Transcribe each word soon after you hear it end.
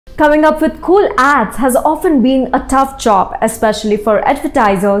Coming up with cool ads has often been a tough job, especially for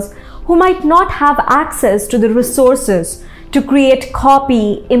advertisers who might not have access to the resources to create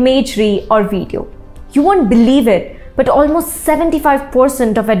copy, imagery, or video. You won't believe it, but almost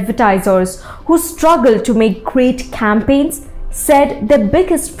 75% of advertisers who struggle to make great campaigns said their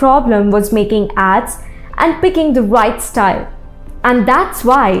biggest problem was making ads and picking the right style. And that's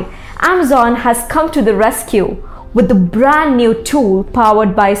why Amazon has come to the rescue with the brand new tool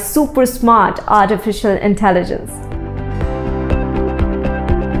powered by super smart artificial intelligence.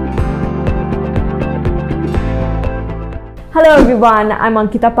 Hello everyone, I'm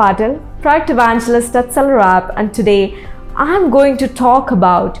Ankita Patil, Product Evangelist at SellerApp, and today I'm going to talk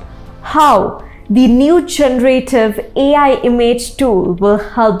about how the new generative AI image tool will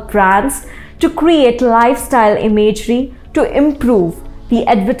help brands to create lifestyle imagery to improve the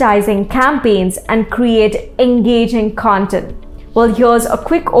advertising campaigns and create engaging content. Well, here's a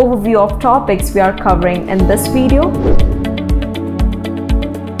quick overview of topics we are covering in this video.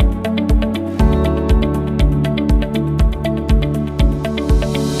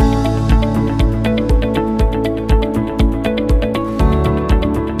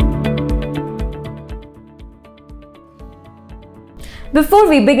 Before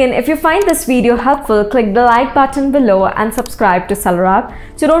we begin, if you find this video helpful, click the like button below and subscribe to SellerApp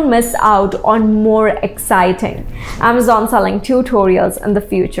so don't miss out on more exciting Amazon selling tutorials in the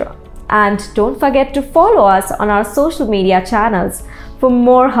future. And don't forget to follow us on our social media channels for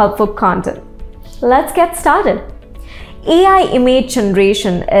more helpful content. Let's get started. AI image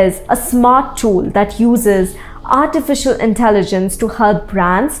generation is a smart tool that uses artificial intelligence to help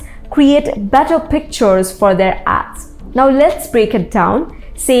brands create better pictures for their ads. Now let's break it down.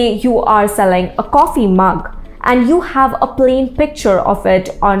 Say you are selling a coffee mug and you have a plain picture of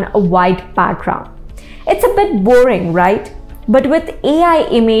it on a white background. It's a bit boring, right? But with AI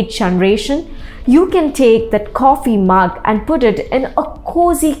image generation, you can take that coffee mug and put it in a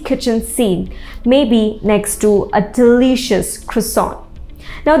cozy kitchen scene, maybe next to a delicious croissant.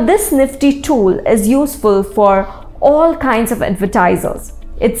 Now this nifty tool is useful for all kinds of advertisers.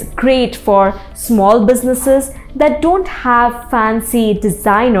 It's great for small businesses that don't have fancy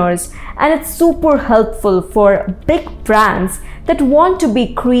designers, and it's super helpful for big brands that want to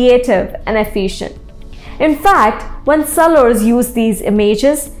be creative and efficient. In fact, when sellers use these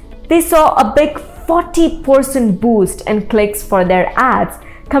images, they saw a big 40% boost in clicks for their ads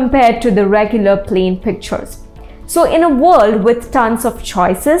compared to the regular plain pictures. So in a world with tons of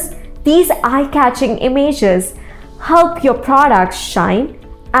choices, these eye-catching images help your product shine,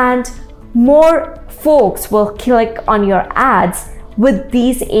 and more folks will click on your ads with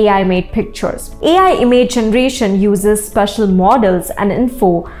these AI-made pictures. AI image generation uses special models and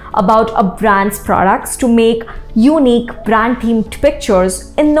info about a brand's products to make unique brand-themed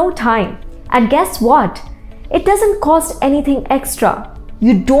pictures in no time. And guess what? It doesn't cost anything extra.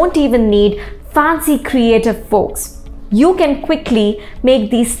 You don't even need fancy creative folks. You can quickly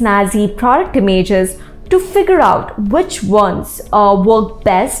make these snazzy product images to figure out which ones work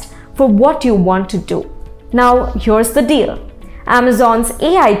best for what you want to do. Now, here's the deal. Amazon's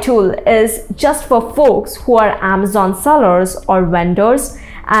AI tool is just for folks who are Amazon sellers or vendors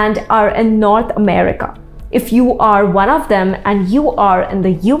and are in North America. If you are one of them and you are in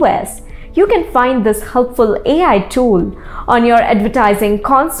the US, you can find this helpful AI tool on your advertising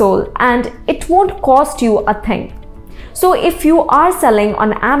console and it won't cost you a thing. So if you are selling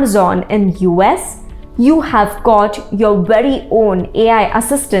on Amazon in US, you have got your very own AI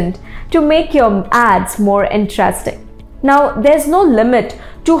assistant to make your ads more interesting. Now, there's no limit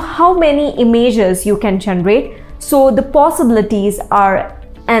to how many images you can generate, so the possibilities are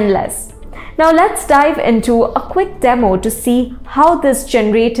endless. Now, let's dive into a quick demo to see how this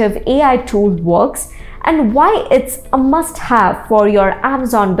generative AI tool works and why it's a must-have for your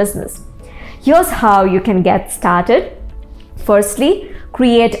Amazon business. Here's how you can get started. Firstly,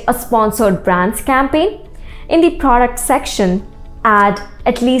 create a sponsored brands campaign. In the product section, add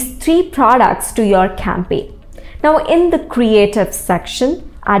at least 3 products to your campaign. Now in the creative section,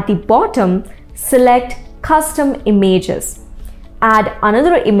 at the bottom, select custom images. Add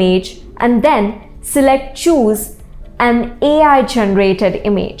another image and then select choose an AI generated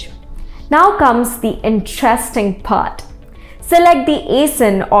image. Now comes the interesting part. Select the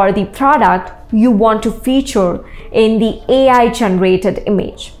ASIN or the product you want to feature in the AI generated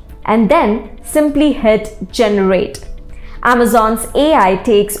image and then simply hit generate. Amazon's AI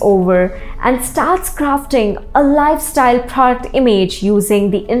takes over and starts crafting a lifestyle product image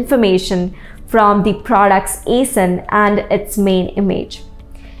using the information from the product's ASIN and its main image.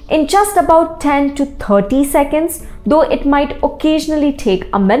 In just about 10 to 30 seconds, though it might occasionally take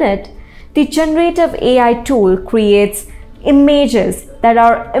a minute, the generative AI tool creates images that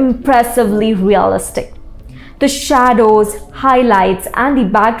are impressively realistic. The shadows, highlights, and the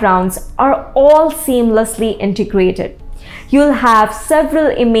backgrounds are all seamlessly integrated. You'll have several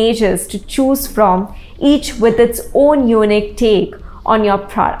images to choose from, each with its own unique take on your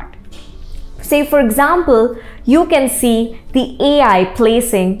product. Say, for example, you can see the AI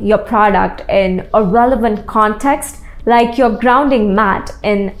placing your product in a relevant context, like your grounding mat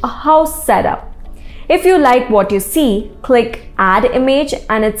in a house setup. If you like what you see, click Add Image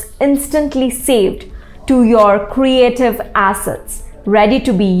and it's instantly saved to your creative assets, ready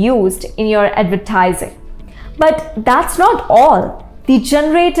to be used in your advertising. But that's not all. The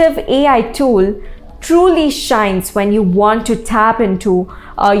generative AI tool truly shines when you want to tap into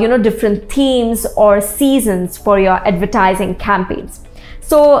different themes or seasons for your advertising campaigns.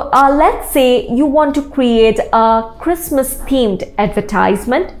 So let's say you want to create a Christmas themed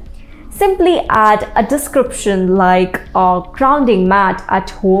advertisement. Simply add a description like a grounding mat at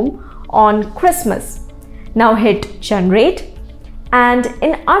home on Christmas. Now hit generate, and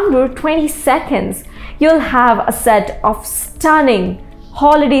in under 20 seconds, you'll have a set of stunning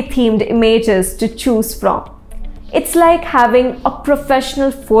holiday themed images to choose from. It's like having a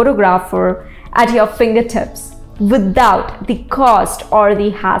professional photographer at your fingertips without the cost or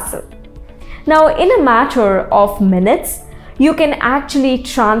the hassle. Now, in a matter of minutes, you can actually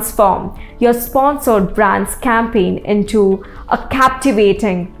transform your sponsored brand's campaign into a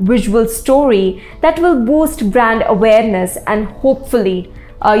captivating visual story that will boost brand awareness and hopefully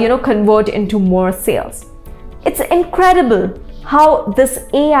convert into more sales. It's incredible how this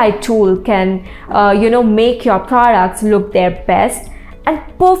AI tool can make your products look their best and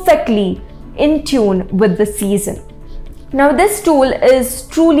perfectly in tune with the season. Now, this tool is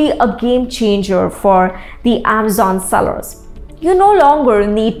truly a game changer for the Amazon sellers. You no longer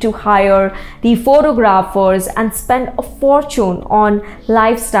need to hire the photographers and spend a fortune on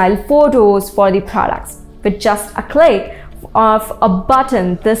lifestyle photos for the products. With just a click of a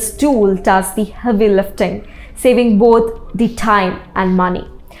button, this tool does the heavy lifting, saving both the time and money.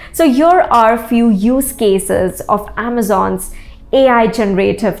 So here are a few use cases of Amazon's AI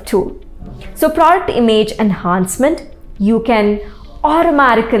generative tool. So product image enhancement, you can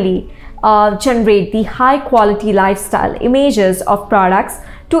automatically generate the high quality lifestyle images of products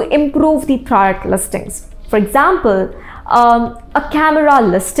to improve the product listings. For example, a camera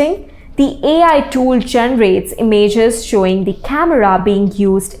listing, the AI tool generates images showing the camera being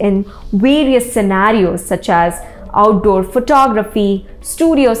used in various scenarios such as outdoor photography,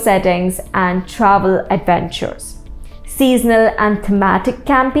 studio settings, and travel adventures. Seasonal and thematic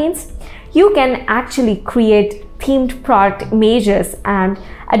campaigns, you can actually create themed product images and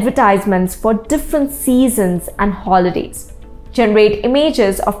advertisements for different seasons and holidays. Generate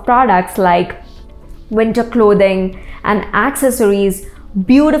images of products like winter clothing and accessories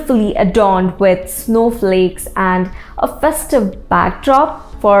beautifully adorned with snowflakes and a festive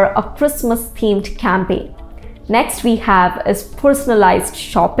backdrop for a Christmas themed campaign. Next we have is personalized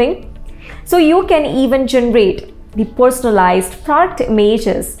shopping. So you can even generate the personalized product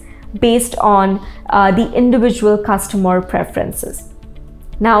images based on the individual customer preferences.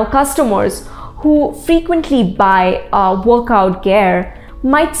 Now, customers who frequently buy workout gear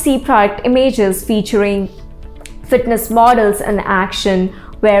might see product images featuring fitness models in action,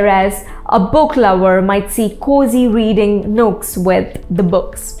 whereas a book lover might see cozy reading nooks with the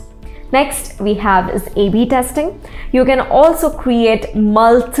books. Next, we have is A/B testing. You can also create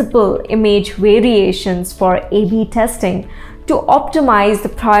multiple image variations for A/B testing to optimize the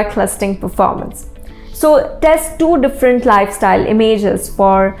product listing performance. So test two different lifestyle images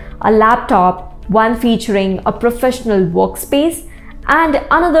for a laptop, one featuring a professional workspace and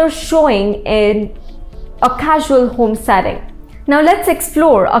another showing in a casual home setting. Now let's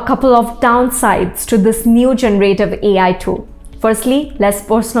explore a couple of downsides to this new generative AI tool. Firstly, less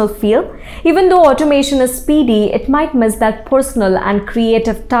personal feel. Even though automation is speedy, it might miss that personal and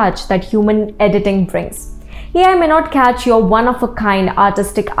creative touch that human editing brings. AI may not catch your one-of-a-kind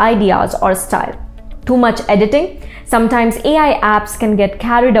artistic ideas or style. Too much editing. Sometimes AI apps can get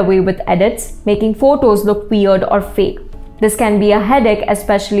carried away with edits, making photos look weird or fake. This can be a headache,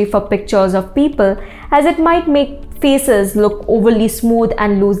 especially for pictures of people, as it might make faces look overly smooth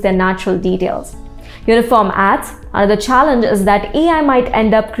and lose their natural details. Uniform ads. Another challenge is that AI might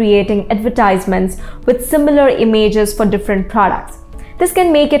end up creating advertisements with similar images for different products. This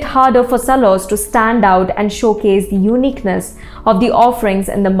can make it harder for sellers to stand out and showcase the uniqueness of the offerings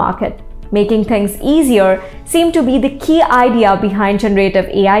in the market. making things easier seem to be the key idea behind generative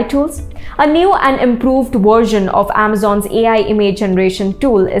AI tools. A new and improved version of Amazon's AI image generation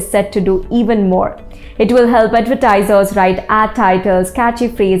tool is set to do even more. It will help advertisers write ad titles, catchy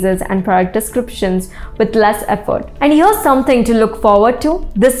phrases, and product descriptions with less effort. And here's something to look forward to.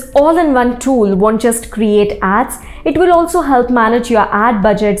 This all-in-one tool won't just create ads, it will also help manage your ad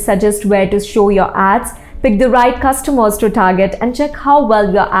budget, suggest where to show your ads, pick the right customers to target, and check how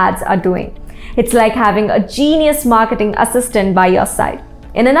well your ads are doing. It's like having a genius marketing assistant by your side.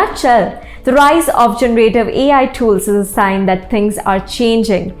 In a nutshell, the rise of generative AI tools is a sign that things are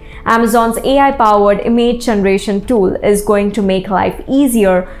changing. Amazon's AI-powered image generation tool is going to make life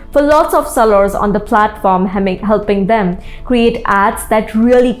easier for lots of sellers on the platform, helping them create ads that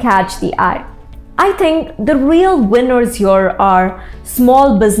really catch the eye. I think the real winners here are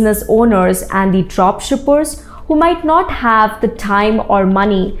small business owners and the dropshippers who might not have the time or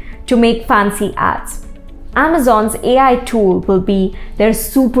money to make fancy ads. Amazon's AI tool will be their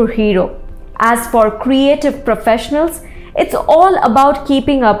superhero. As for creative professionals, it's all about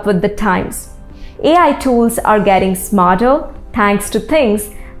keeping up with the times. AI tools are getting smarter thanks to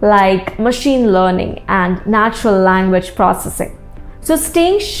things like machine learning and natural language processing. So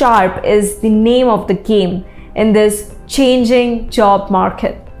staying sharp is the name of the game in this changing job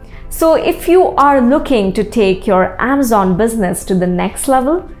market. So if you are looking to take your Amazon business to the next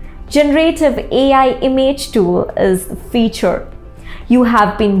level, Generative AI image tool is the feature you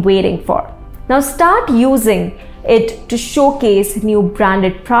have been waiting for. Now start using it to showcase new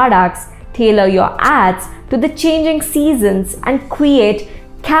branded products, tailor your ads to the changing seasons, and create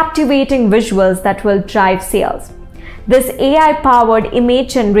captivating visuals that will drive sales. This AI-powered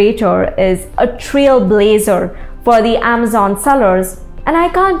image generator is a trailblazer for the Amazon sellers, and I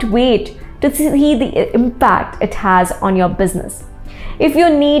can't wait to see the impact it has on your business. If you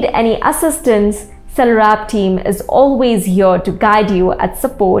need any assistance, SellerApp team is always here to guide you at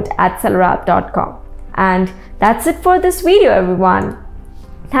support@sellerapp.com. And that's it for this video, everyone.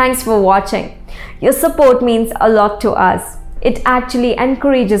 Thanks for watching. Your support means a lot to us. It actually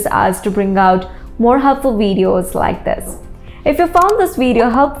encourages us to bring out more helpful videos like this. If you found this video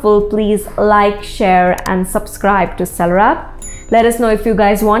helpful, please like, share, and subscribe to SellerApp. Let us know if you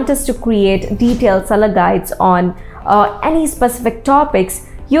guys want us to create detailed seller guides on any specific topics.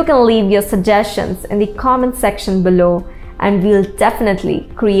 You can leave your suggestions in the comment section below, and we'll definitely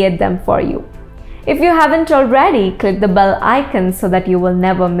create them for you. If you haven't already, click the bell icon so that you will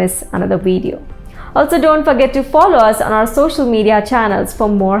never miss another video. Also, don't forget to follow us on our social media channels for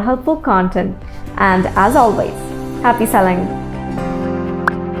more helpful content. And as always, happy selling!